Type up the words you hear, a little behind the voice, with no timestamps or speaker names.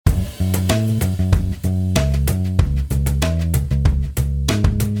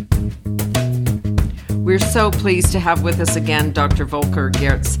so pleased to have with us again Dr. Volker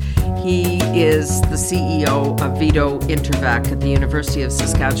Geerts. He is the CEO of Vito Intervac at the University of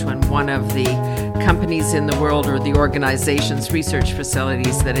Saskatchewan, one of the companies in the world, or the organization's research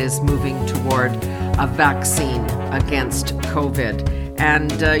facilities, that is moving toward a vaccine against COVID.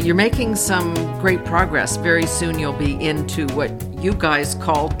 And you're making some great progress. Very soon you'll be into what you guys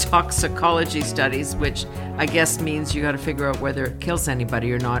call toxicology studies, which I guess means you got to figure out whether it kills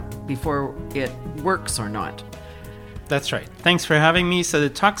anybody or not before it works or not. That's right. Thanks for having me. So the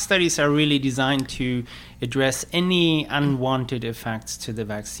tox studies are really designed to address any unwanted effects to the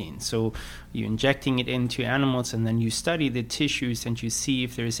vaccine. So you're injecting it into animals and then you study the tissues and you see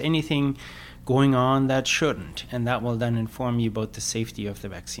if there's anything going on that shouldn't. And that will then inform you about the safety of the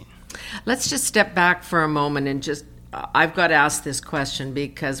vaccine. Let's just step back for a moment and just, I've got to ask this question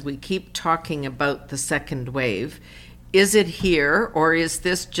because we keep talking about the second wave. Is it here, or is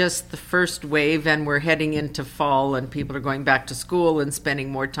this just the first wave and we're heading into fall and people are going back to school and spending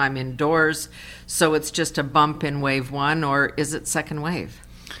more time indoors, so it's just a bump in wave one, or is it second wave?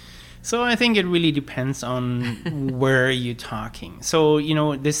 So I think it really depends on where you're talking. So,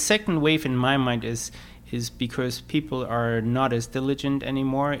 the second wave in my mind is because people are not as diligent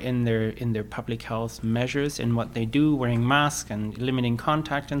anymore in their public health measures and what they do, wearing masks and limiting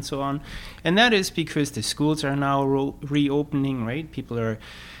contact and so on. And that is because the schools are now reopening, right? People are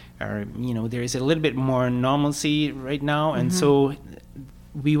there is a little bit more normalcy right now. And so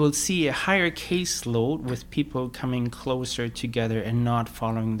we will see a higher caseload with people coming closer together and not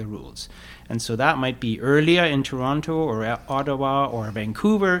following the rules. And so that might be earlier in Toronto or Ottawa or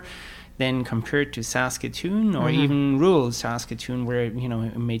Vancouver than compared to Saskatoon or even rural Saskatoon, where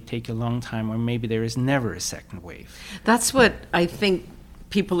it may take a long time, or maybe there is never a second wave. That's what I think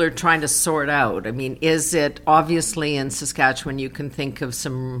people are trying to sort out. I mean, is it obviously in Saskatchewan you can think of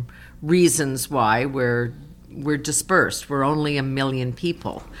some reasons why we're dispersed. We're only 1 million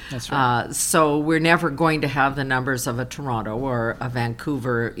people. That's right. So we're never going to have the numbers of a Toronto or a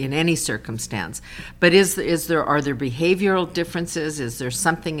Vancouver in any circumstance. But are there behavioral differences? Is there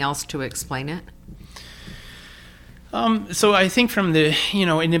something else to explain it? So I think from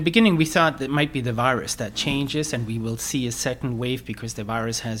in the beginning we thought that might be the virus that changes and we will see a second wave because the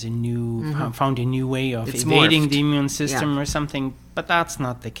virus has found a new way of evading the immune system or something, but that's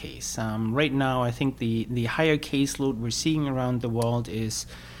not the case. Right now I think the higher caseload we're seeing around the world is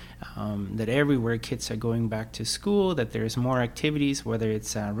that everywhere kids are going back to school, that there's more activities, whether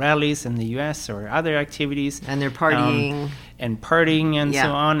it's rallies in the US or other activities. And they're partying. And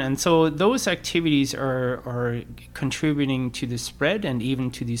so on. And so those activities are contributing to the spread and even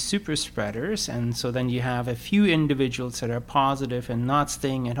to these super spreaders. And so then you have a few individuals that are positive and not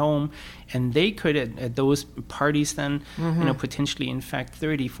staying at home. And they could, at those parties then, potentially infect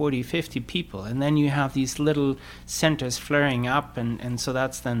 30, 40, 50 people. And then you have these little centers flaring up. And so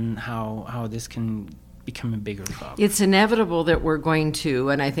that's then how this can become a bigger problem. It's inevitable that we're going to,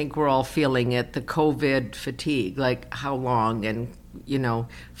 and I think we're all feeling it, the COVID fatigue, like how long? And,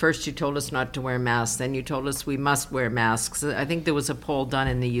 first you told us not to wear masks, then you told us we must wear masks. I think there was a poll done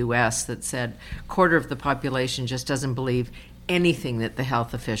in the US that said a quarter of the population just doesn't believe anything that the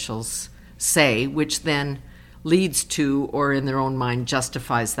health officials say, which then leads to, or in their own mind,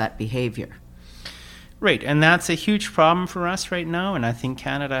 justifies that behavior. Right, and that's a huge problem for us right now, and I think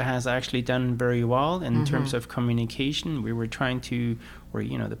Canada has actually done very well in terms of communication. We were trying to,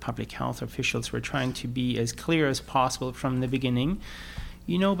 the public health officials were trying to be as clear as possible from the beginning.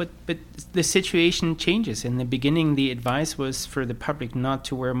 But the situation changes. In the beginning, the advice was for the public not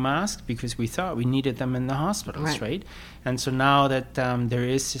to wear masks because we thought we needed them in the hospitals, right? And so now that there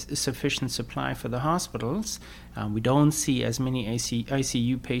is sufficient supply for the hospitals, we don't see as many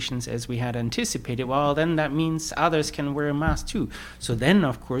ICU patients as we had anticipated. Well, then that means others can wear a mask too. So then,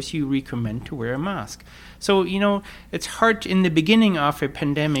 of course, you recommend to wear a mask. So, it's hard in the beginning of a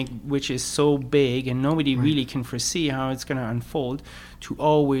pandemic, which is so big and nobody really can foresee how it's going to unfold, to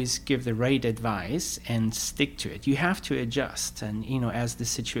always give the right advice and stick to it. You have to adjust and, as the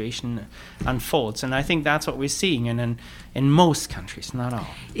situation unfolds. And I think that's what we're seeing in most countries, not all.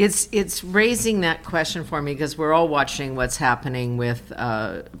 It's raising that question for me because we're all watching what's happening with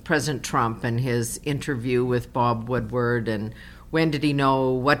President Trump and his interview with Bob Woodward, and when did he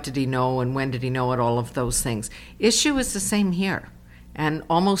know, what did he know, and when did he know it, all of those things. Issue is the same here. And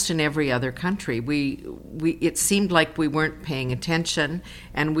almost in every other country, it seemed like we weren't paying attention,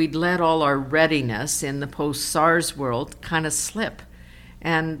 and we'd let all our readiness in the post-SARS world kind of slip.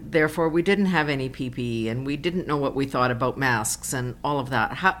 And therefore, we didn't have any PPE, and we didn't know what we thought about masks and all of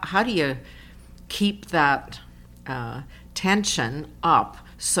that. How do you keep that tension up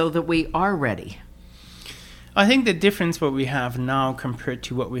so that we are ready? I think the difference what we have now compared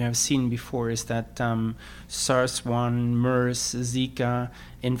to what we have seen before is that SARS-1, MERS, Zika,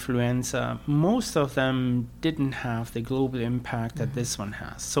 influenza, most of them didn't have the global impact that this one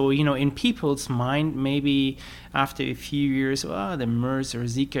has. So, in people's mind, maybe after a few years, the MERS or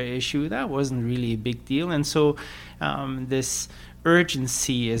Zika issue, that wasn't really a big deal. And so this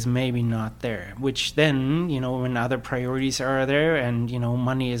urgency is maybe not there, which then, when other priorities are there and,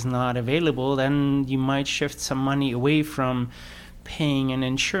 money is not available, then you might shift some money away from paying an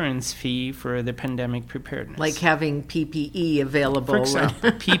insurance fee for the pandemic preparedness. Like having PPE available. For example,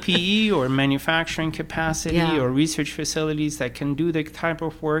 PPE or manufacturing capacity or research facilities that can do the type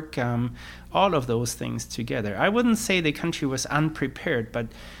of work, all of those things together. I wouldn't say the country was unprepared, but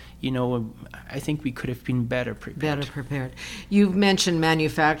I think we could have been better prepared. You've mentioned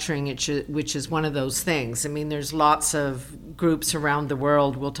manufacturing, which is one of those things. I mean, there's lots of groups around the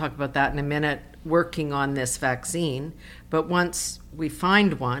world, we'll talk about that in a minute, working on this vaccine. But once we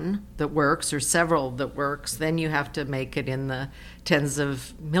find one that works, or several that works, then you have to make it in the tens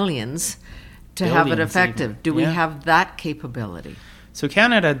of millions to have it effective. Even. Do we have that capability? So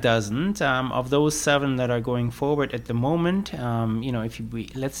Canada doesn't. Of those 7 that are going forward at the moment,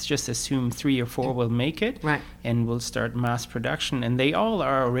 let's just assume 3 or 4 will make it, right, and will start mass production. And they all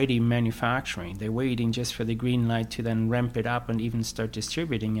are already manufacturing. They're waiting just for the green light to then ramp it up and even start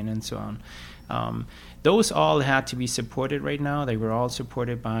distributing it and so on. Those all had to be supported right now. They were all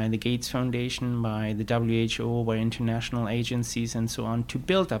supported by the Gates Foundation, by the WHO, by international agencies and so on, to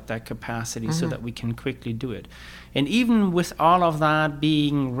build up that capacity so that we can quickly do it. And even with all of that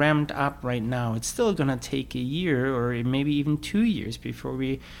being ramped up right now, it's still going to take a year or maybe even 2 years before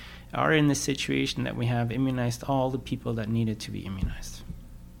we are in the situation that we have immunized all the people that needed to be immunized.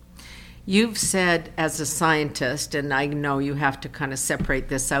 You've said as a scientist, and I know you have to kind of separate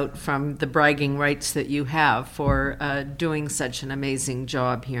this out from the bragging rights that you have for doing such an amazing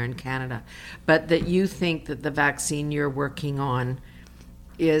job here in Canada, but that you think that the vaccine you're working on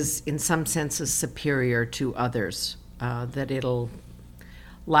is in some senses superior to others, that it'll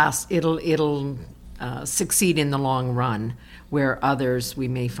succeed in the long run, where others we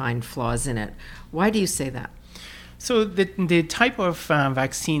may find flaws in it. Why do you say that? So the type of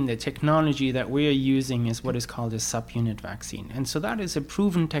vaccine, the technology that we are using is what is called a subunit vaccine. And so that is a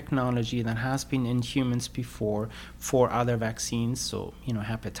proven technology that has been in humans before for other vaccines. So,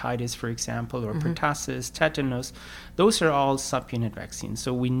 hepatitis, for example, or pertussis, tetanus, those are all subunit vaccines.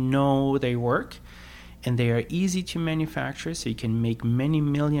 So we know they work and they are easy to manufacture. So you can make many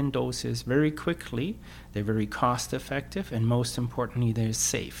million doses very quickly. They're very cost effective. And most importantly, they're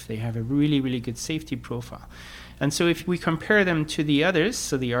safe. They have a really, really good safety profile. And so if we compare them to the others,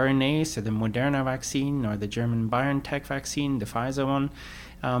 so the RNA, so the Moderna vaccine or the German BioNTech vaccine, the Pfizer one,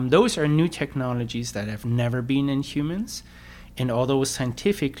 those are new technologies that have never been in humans. And although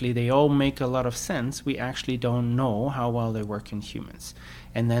scientifically they all make a lot of sense, we actually don't know how well they work in humans.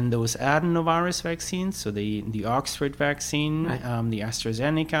 And then those adenovirus vaccines, so the Oxford vaccine, right, the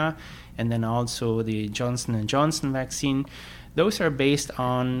AstraZeneca, and then also the Johnson & Johnson vaccine, those are based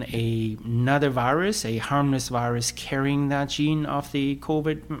on another virus, a harmless virus carrying that gene of the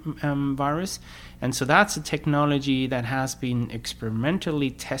COVID virus. And so that's a technology that has been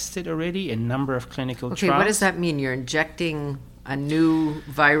experimentally tested already in a number of clinical trials. Okay, what does that mean? You're injecting a new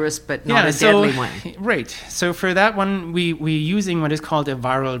virus, but not a deadly one. Right. So for that one, we're using what is called a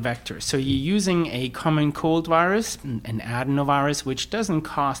viral vector. So you're using a common cold virus, an adenovirus, which doesn't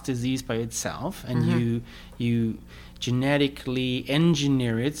cause disease by itself, and you genetically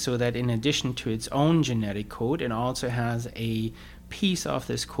engineer it so that in addition to its own genetic code, it also has a piece of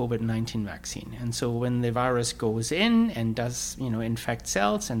this COVID-19 vaccine. And so when the virus goes in and does, infect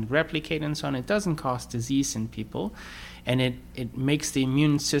cells and replicate and so on, it doesn't cause disease in people. And it makes the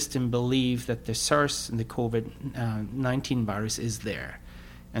immune system believe that the SARS and the COVID-19 virus is there.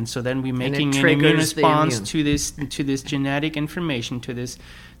 And so then we're making an immune response to this genetic information, to this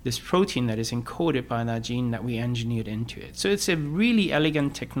protein that is encoded by that gene that we engineered into it. So it's a really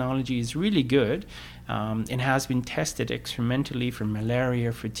elegant technology. It's really good. It has been tested experimentally for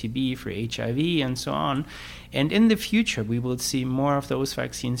malaria, for TB, for HIV, and so on. And in the future, we will see more of those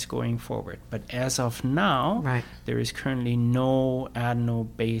vaccines going forward. But as of now, right, there is currently no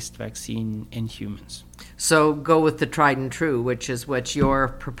adeno-based vaccine in humans. So go with the tried and true, which is what you're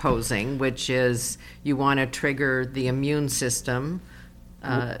proposing, which is you want to trigger the immune system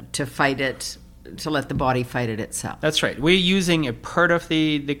to fight it, to let the body fight it itself. That's right. We're using a part of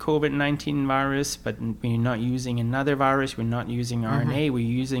the COVID-19 virus, but we're not using another virus. We're not using RNA. We're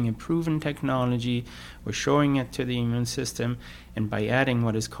using a proven technology. We're showing it to the immune system. And by adding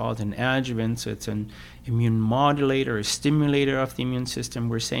what is called an adjuvant, so it's an immune modulator or stimulator of the immune system,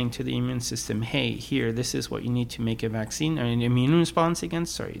 we're saying to the immune system, hey, here, this is what you need to make a vaccine or an immune response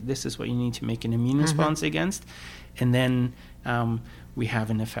against. This is what you need to make an immune response against. And then we have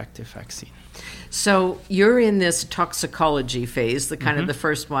an effective vaccine. So you're in this toxicology phase, the kind of the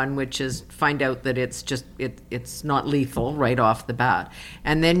first one, which is find out that it's not lethal right off the bat.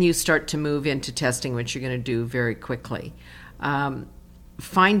 And then you start to move into testing, which you're going to do very quickly.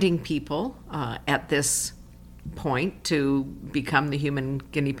 Finding people at this point to become the human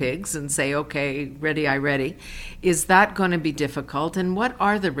guinea pigs and say, okay, ready, is that going to be difficult? And what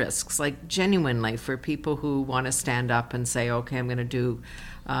are the risks, like genuinely, for people who want to stand up and say, okay, I'm going to do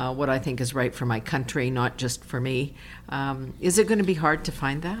what I think is right for my country, not just for me? Is it going to be hard to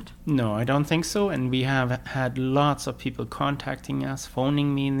find that? No, I don't think so. And we have had lots of people contacting us,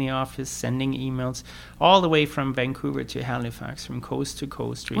 phoning me in the office, sending emails, all the way from Vancouver to Halifax, from coast to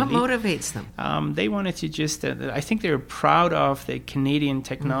coast, really. What motivates them? They wanted to just, I think they're proud of the Canadian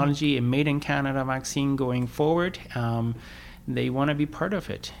technology, a made in Canada vaccine going forward. They want to be part of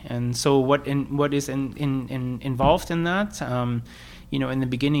it. And so what is involved in that? In the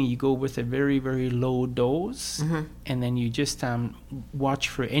beginning, you go with a very, very low dose, and then you just watch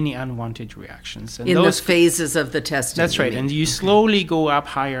for any unwanted reactions. And in those phases of the testing. That's right. And you slowly go up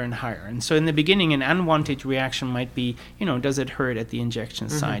higher and higher. And so in the beginning, an unwanted reaction might be, does it hurt at the injection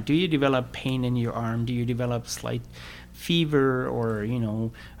site? Do you develop pain in your arm? Do you develop slight fever, or are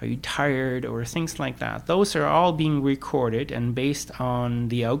you tired, or things like that? Those are all being recorded, and based on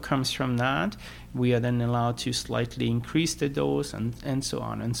the outcomes from that, we are then allowed to slightly increase the dose and so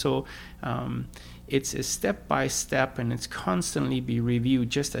on. And so it's a step by step, and it's constantly be reviewed,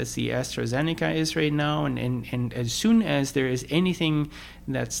 just as the AstraZeneca is right now. And as soon as there is anything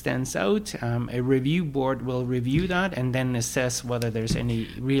that stands out, a review board will review that and then assess whether there's any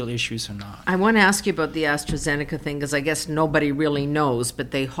real issues or not. I want to ask you about the AstraZeneca thing, because I guess nobody really knows,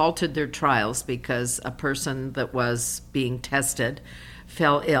 but they halted their trials because a person that was being tested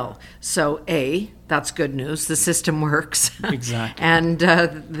fell ill. So that's good news. The system works. Exactly. And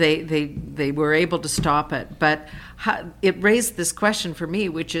they were able to stop it. But it raised this question for me,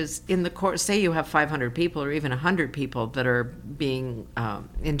 which is, in the course, say you have 500 people or even 100 people that are being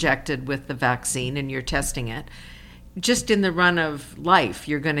injected with the vaccine and you're testing it. Just in the run of life,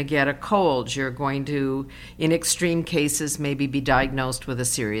 you're going to get a cold. You're going to, in extreme cases, maybe be diagnosed with a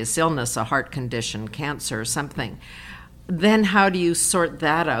serious illness, a heart condition, cancer, or something. Then how do you sort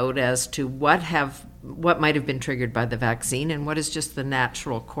that out as to what might have been triggered by the vaccine and what is just the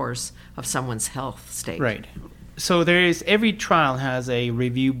natural course of someone's health state? Right. So every trial has a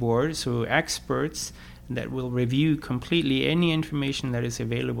review board, so experts that will review completely any information that is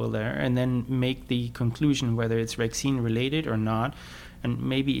available there and then make the conclusion whether it's vaccine related or not. And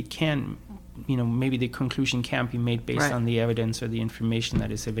maybe it can, maybe the conclusion can't be made based on the evidence or the information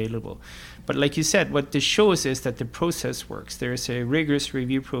that is available. But like you said, what this shows is that the process works. There's a rigorous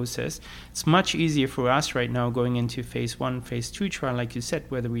review process. It's much easier for us right now going into phase 1, phase 2 trial, like you said,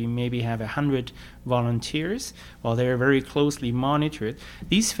 whether we maybe have 100 volunteers, while they're very closely monitored.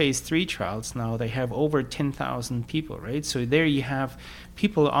 These phase 3 trials now, they have over 10,000 people, right? So there you have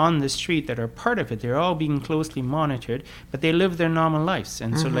people on the street that are part of it. They're all being closely monitored, but they live their normal lives.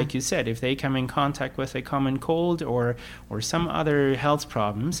 And so like you said, if they come in contact with a common cold or some other health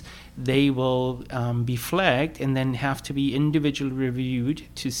problems, they will be flagged and then have to be individually reviewed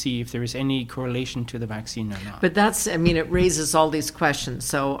to see if there is any correlation to the vaccine or not. But it raises all these questions.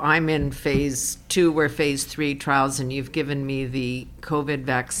 So I'm in phase 2 or phase 3 trials, and you've given me the COVID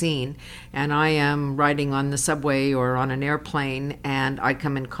vaccine, and I am riding on the subway or on an airplane, and I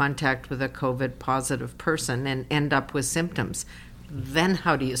come in contact with a COVID positive person and end up with symptoms. Then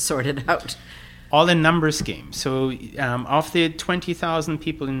how do you sort it out? All in numbers game. So of the 20,000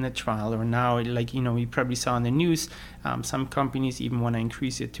 people in the trial, or now, we probably saw in the news, some companies even want to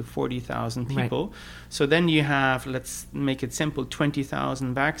increase it to 40,000 people. Right. So then you have, let's make it simple,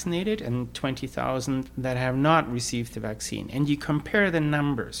 20,000 vaccinated and 20,000 that have not received the vaccine. And you compare the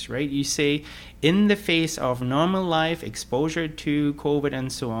numbers, right? You say, in the face of normal life, exposure to COVID and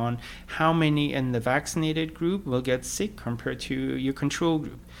so on, how many in the vaccinated group will get sick compared to your control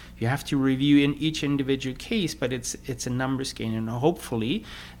group? You have to review in each individual case, but it's a numbers game, and hopefully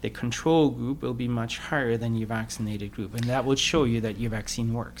the control group will be much higher than your vaccinated group, and that will show you that your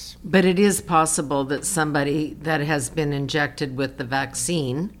vaccine works. But it is possible that somebody that has been injected with the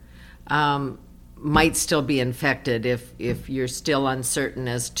vaccine might still be infected if you're still uncertain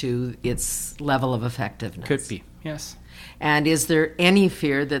as to its level of effectiveness. Could be, yes. And is there any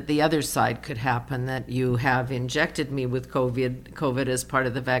fear that the other side could happen, that you have injected me with COVID as part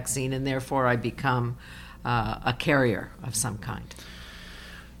of the vaccine, and therefore I become a carrier of some kind?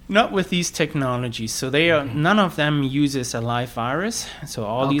 Not with these technologies. So they are none of them uses a live virus. So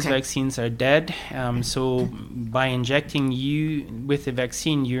all these vaccines are dead. So by injecting you with the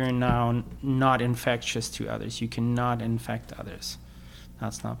vaccine, you're now not infectious to others. You cannot infect others.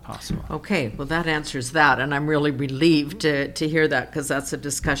 That's not possible. Okay, well, that answers that, and I'm really relieved to hear that, because that's a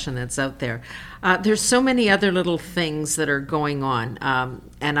discussion that's out there. There's so many other little things that are going on,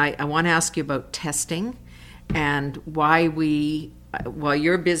 and I want to ask you about testing and why while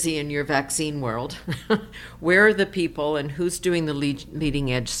you're busy in your vaccine world, where are the people and who's doing the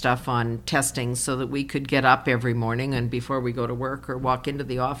leading edge stuff on testing, so that we could get up every morning and before we go to work or walk into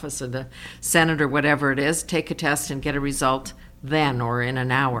the office or the Senate or whatever it is, take a test and get a result then or in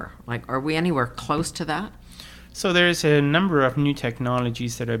an hour? Like, are we anywhere close to that? So there's a number of new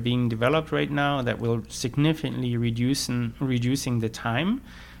technologies that are being developed right now that will significantly reducing the time.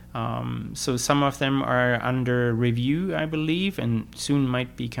 So some of them are under review, I believe, and soon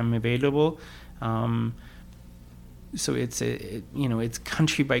might become available. So it's it's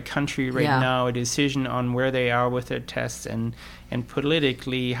country by country right now, a decision on where they are with their tests, and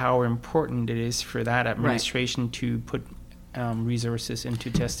politically how important it is for that administration to put resources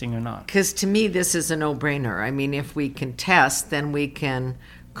into testing or not. Because to me, this is a no-brainer. I mean, if we can test, then we can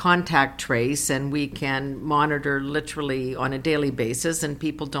contact trace, and we can monitor literally on a daily basis, and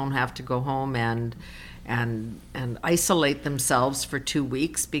people don't have to go home and isolate themselves for 2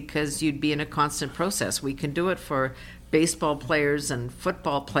 weeks, because you'd be in a constant process. We can do it for baseball players and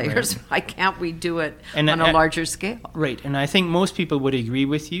football players. Right. Why can't we do it on a larger scale? Right, and I think most people would agree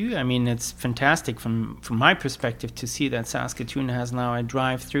with you. I mean, it's fantastic from my perspective to see that Saskatoon has now a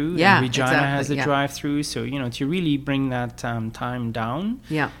drive-through, and Regina has a drive-through. So, to really bring that time down.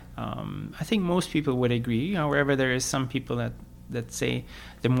 Yeah. I think most people would agree. However, there is some people that say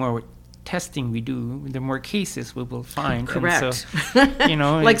the more testing we do, the more cases we will find. Correct. And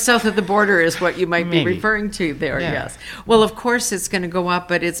so, like south of the border is what you might be referring to there. Yeah. Yes. Well, of course it's going to go up,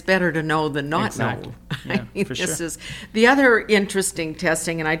 but it's better to know than not know. Yeah, for sure. Is the other interesting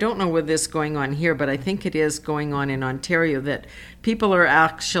testing, and I don't know whether this is going on here, but I think it is going on in Ontario, that people are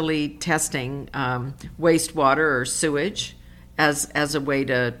actually testing wastewater or sewage as a way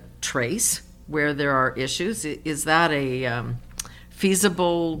to trace where there are issues. Is that a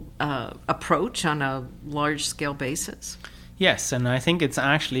feasible approach on a large-scale basis? Yes, and I think it's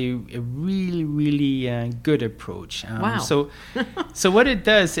actually a really, really good approach. Wow. So what it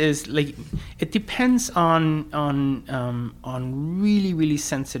does is, it depends on really, really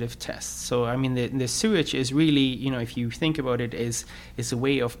sensitive tests. So I mean, the sewage is really, if you think about it, is a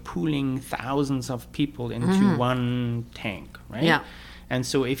way of pooling thousands of people into one tank, right? Yeah. And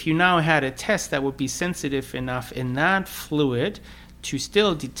so if you now had a test that would be sensitive enough in that fluid to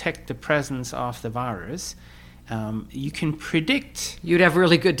still detect the presence of the virus, you can predict. You'd have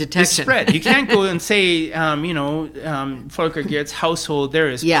really good detection. The spread. You can't go and say, Volker Geert's household there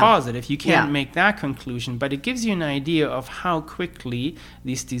is positive. You can't make that conclusion, but it gives you an idea of how quickly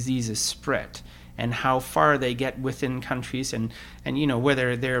these diseases spread and how far they get within countries, and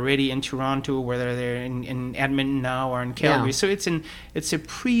whether they're already in Toronto, whether they're in Edmonton now or in Calgary. Yeah. So it's a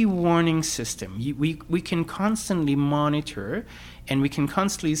pre-warning system. We can constantly monitor, and we can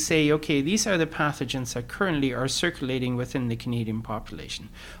constantly say, okay, these are the pathogens that currently are circulating within the Canadian population.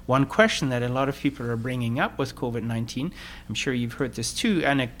 One question that a lot of people are bringing up with COVID-19, I'm sure you've heard this too,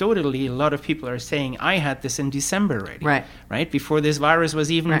 anecdotally, a lot of people are saying, I had this in December already, right? Before this virus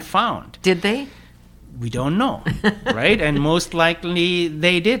was even found. Did they? We don't know, right? And most likely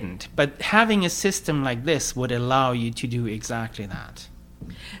they didn't. But having a system like this would allow you to do exactly that.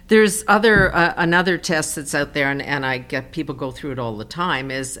 There's another test that's out there, and I get people go through it all the time,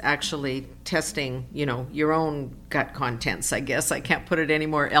 is actually testing, your own gut contents, I guess. I can't put it any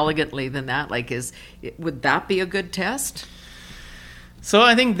more elegantly than that. Would that be a good test? So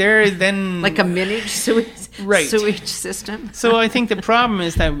I think there then... like a mini sewage system? So I think the problem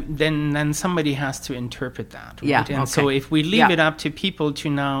is that then somebody has to interpret that. Right? Yeah, and so if we leave it up to people to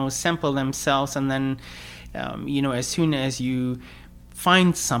now sample themselves, and then, as soon as you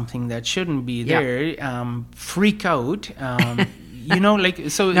find something that shouldn't be there, freak out...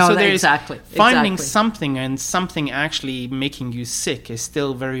 finding something and something actually making you sick is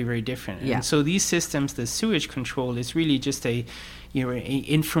still very, very different. Yeah. And so these systems, the sewage control, is really just a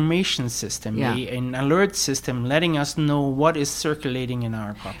information system, an alert system letting us know what is circulating in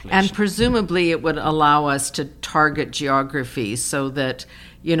our population. And presumably it would allow us to target geography so that,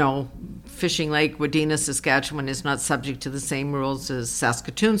 Fishing Lake, Wadena, Saskatchewan is not subject to the same rules as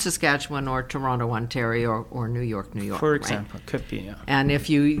Saskatoon, Saskatchewan, or Toronto, Ontario, or New York, New York. For example, could be, yeah. And if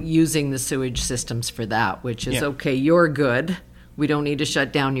you're using the sewage systems for that, which is, okay, you're good, we don't need to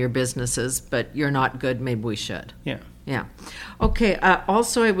shut down your businesses, but you're not good, maybe we should. Yeah. Yeah. Okay,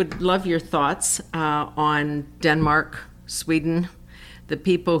 also I would love your thoughts on Denmark, Sweden, the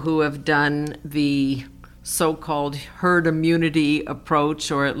people who have done the so-called herd immunity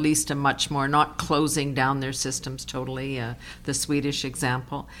approach, or at least a much more, not closing down their systems totally, the Swedish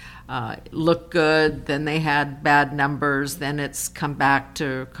example, looked good, then they had bad numbers, then it's come back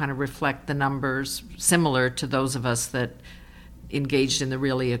to kind of reflect the numbers similar to those of us that engaged in the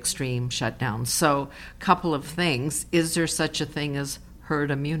really extreme shutdown. So, a couple of things. Is there such a thing as herd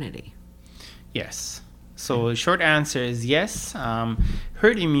immunity? Yes. So the short answer is yes.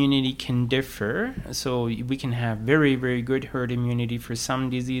 Herd immunity can differ. So we can have very, very good herd immunity for some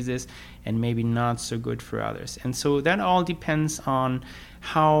diseases and maybe not so good for others. And so that all depends on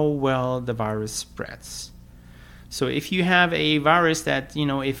how well the virus spreads. So if you have a virus that,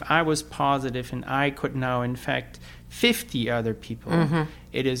 if I was positive and I could now infect 50 other people,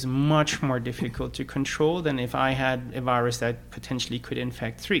 it is much more difficult to control than if I had a virus that potentially could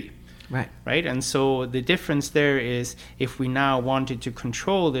infect 3. Right. And so the difference there is, if we now wanted to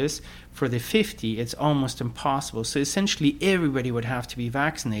control this for the 50, it's almost impossible. So essentially everybody would have to be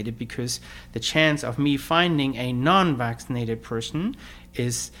vaccinated, because the chance of me finding a non-vaccinated person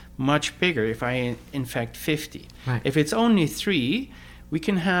is much bigger if I infect 50. Right. If it's only 3, we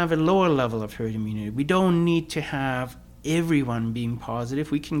can have a lower level of herd immunity. We don't need to have everyone being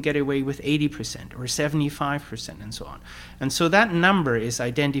positive. We can get away with 80% or 75% and so on. And so that number is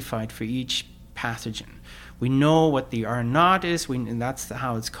identified for each pathogen. We know what the R naught is, and that's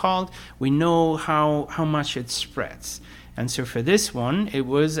how it's called. We know how much it spreads. And so for this one, it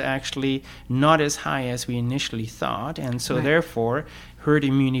was actually not as high as we initially thought. And so therefore, herd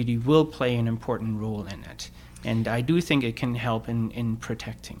immunity will play an important role in it. And I do think it can help in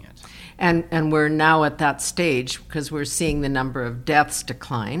protecting it. And we're now at that stage because we're seeing the number of deaths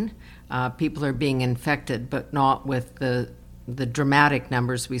decline. People are being infected, but not with the dramatic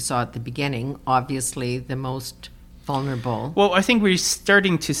numbers we saw at the beginning. Obviously, the most vulnerable. Well, I think we're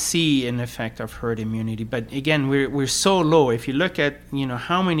starting to see an effect of herd immunity, but again, we're so low. If you look at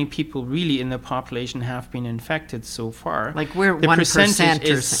how many people really in the population have been infected so far, like we're the 1% percentage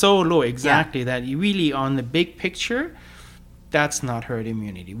is so low, exactly, that you really, on the big picture, that's not herd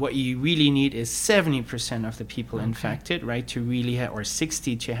immunity. What you really need is 70% of the people infected, right, to really have, or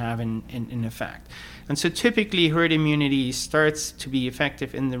 60 to have an effect. And so typically herd immunity starts to be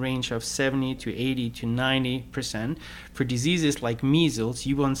effective in the range of 70 to 80 to 90%. For diseases like measles,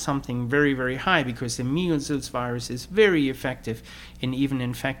 you want something very, very high, because the measles virus is very effective in even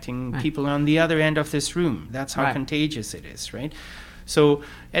infecting people on the other end of this room. That's how contagious it is, right? So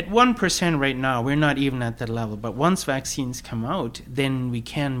at 1% right now, we're not even at that level. But once vaccines come out, then we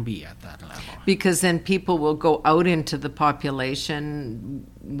can be at that level. Because then people will go out into the population,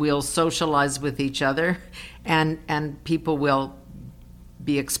 will socialize with each other, and people will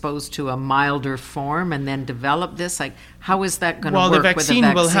be exposed to a milder form and then develop this? Like, how is that going to work with a vaccine?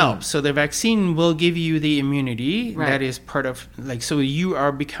 Well, the vaccine will help. So the vaccine will give you the immunity that is part of, so you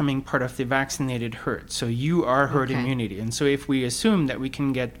are becoming part of the vaccinated herd. So you are herd immunity. And so if we assume that we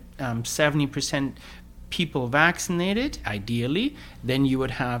can get 70% people vaccinated, ideally, then you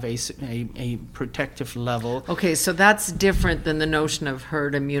would have a protective level. Okay, so that's different than the notion of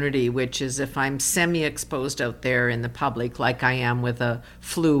herd immunity, which is if I'm semi-exposed out there in the public, like I am with a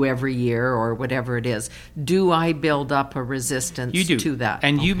flu every year or whatever it is, do I build up a resistance to that?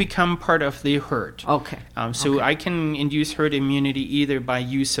 And you become part of the herd. Okay. So I can induce herd immunity either by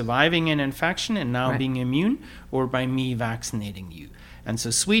you surviving an infection and now being immune, or by me vaccinating you. And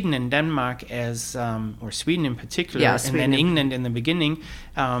so Sweden and Denmark, or Sweden in particular, and then England in the beginning,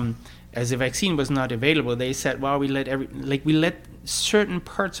 as the vaccine was not available, they said, well, we let certain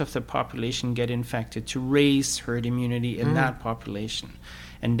parts of the population get infected to raise herd immunity in that population.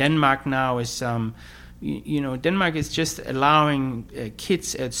 And Denmark now is, Denmark is just allowing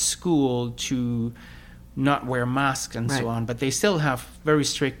kids at school to not wear masks and so on, but they still have very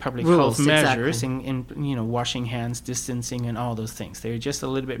strict public health measures in washing hands, distancing, and all those things. They're just a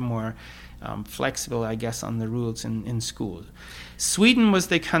little bit more flexible, I guess, on the rules in school. Sweden was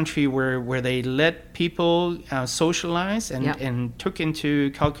the country where they let people socialize and took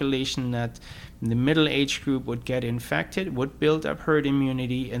into calculation that the middle age group would get infected, would build up herd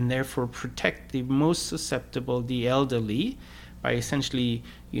immunity, and therefore protect the most susceptible, the elderly, by essentially,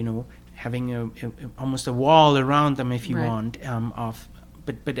 having almost a wall around them, if you want, of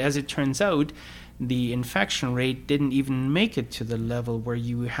but as it turns out, the infection rate didn't even make it to the level where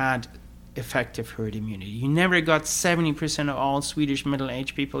you had effective herd immunity. You never got 70% of all Swedish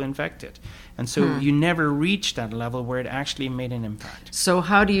middle-aged people infected. And so you never reached that level where it actually made an impact. So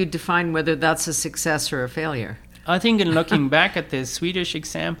how do you define whether that's a success or a failure? I think in looking back at the Swedish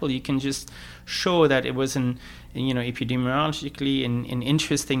example, you can just show that it was epidemiologically an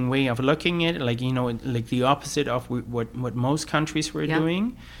interesting way of looking at it, like the opposite of what most countries were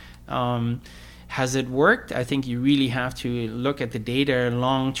doing. Has it worked? I think you really have to look at the data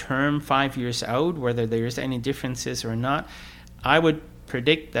long term, 5 years out, whether there's any differences or not. I would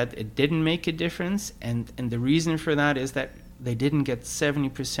predict that it didn't make a difference, and the reason for that is that they didn't get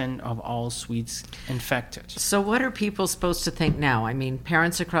 70% of all Swedes infected. So what are people supposed to think now? I mean,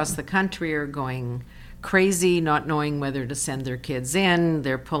 parents across the country are going crazy, not knowing whether to send their kids in.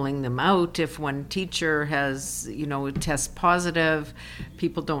 They're pulling them out. If one teacher has, test positive,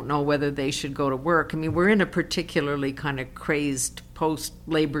 people don't know whether they should go to work. I mean, we're in a particularly kind of crazed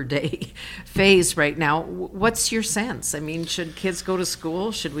post-Labor Day phase right now. What's your sense? I mean, should kids go to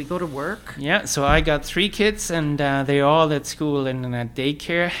school? Should we go to work? Yeah, so I got 3 kids, and they're all at school and at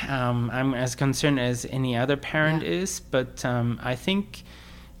daycare. I'm as concerned as any other parent is, but I think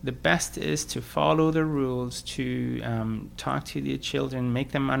the best is to follow the rules, to talk to the children,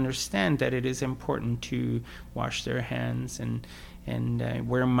 make them understand that it is important to wash their hands and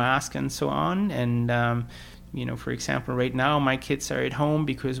wear a mask and so on. And, for example, right now my kids are at home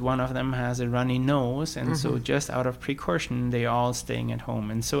because one of them has a runny nose. And so just out of precaution, they're all staying at home.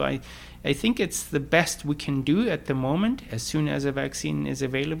 And so I think it's the best we can do at the moment. As soon as a vaccine is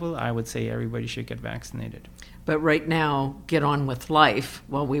available, I would say everybody should get vaccinated. But right now, get on with life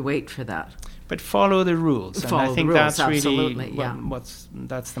while we wait for that. But follow the rules. Follow and I think the rules, that's really absolutely,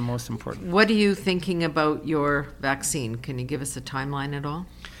 that's the most important. What are you thinking about your vaccine? Can you give us a timeline at all?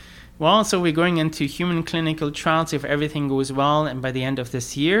 Well, so we're going into human clinical trials if everything goes well, and by the end of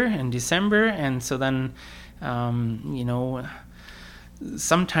this year in December. And so then,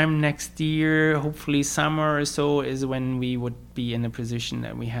 sometime next year, hopefully summer or so, is when we would be in a position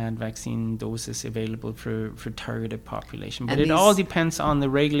that we had vaccine doses available for targeted population. But it all depends on the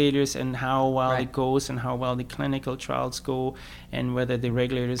regulators and how well it goes and how well the clinical trials go and whether the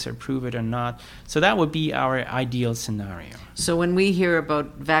regulators approve it or not. So that would be our ideal scenario. So when we hear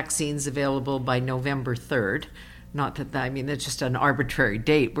about vaccines available by November 3rd, not that, that's just an arbitrary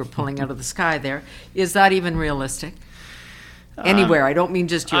date we're pulling out of the sky there, is that even realistic? Anywhere. I don't mean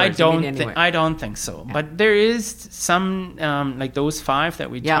just yours. I don't think so. Yeah. But there is some, like those 5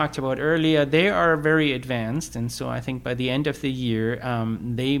 that we talked about earlier, they are very advanced. And so I think by the end of the year,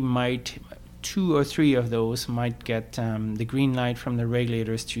 2 or 3 of those might get the green light from the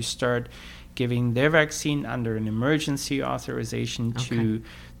regulators to start giving their vaccine under an emergency authorization to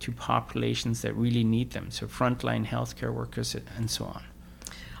populations that really need them. So frontline healthcare workers and so on.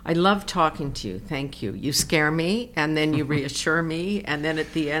 I love talking to you. Thank you. You scare me, and then you reassure me, and then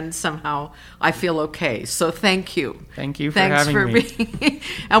at the end, somehow, I feel okay. So thank you. Thank you for having me.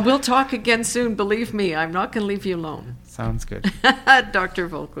 And we'll talk again soon. Believe me, I'm not going to leave you alone. Sounds good. Dr.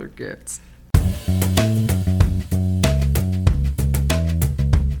 Volker Geerts.